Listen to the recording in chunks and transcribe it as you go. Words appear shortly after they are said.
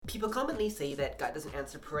People commonly say that God doesn't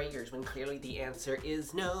answer prayers when clearly the answer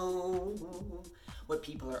is no. What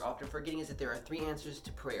people are often forgetting is that there are three answers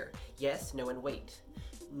to prayer: yes, no, and wait.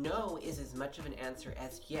 No is as much of an answer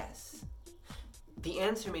as yes. The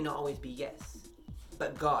answer may not always be yes,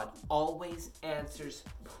 but God always answers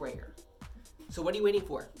prayer. So what are you waiting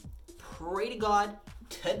for? Pray to God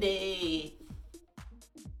today.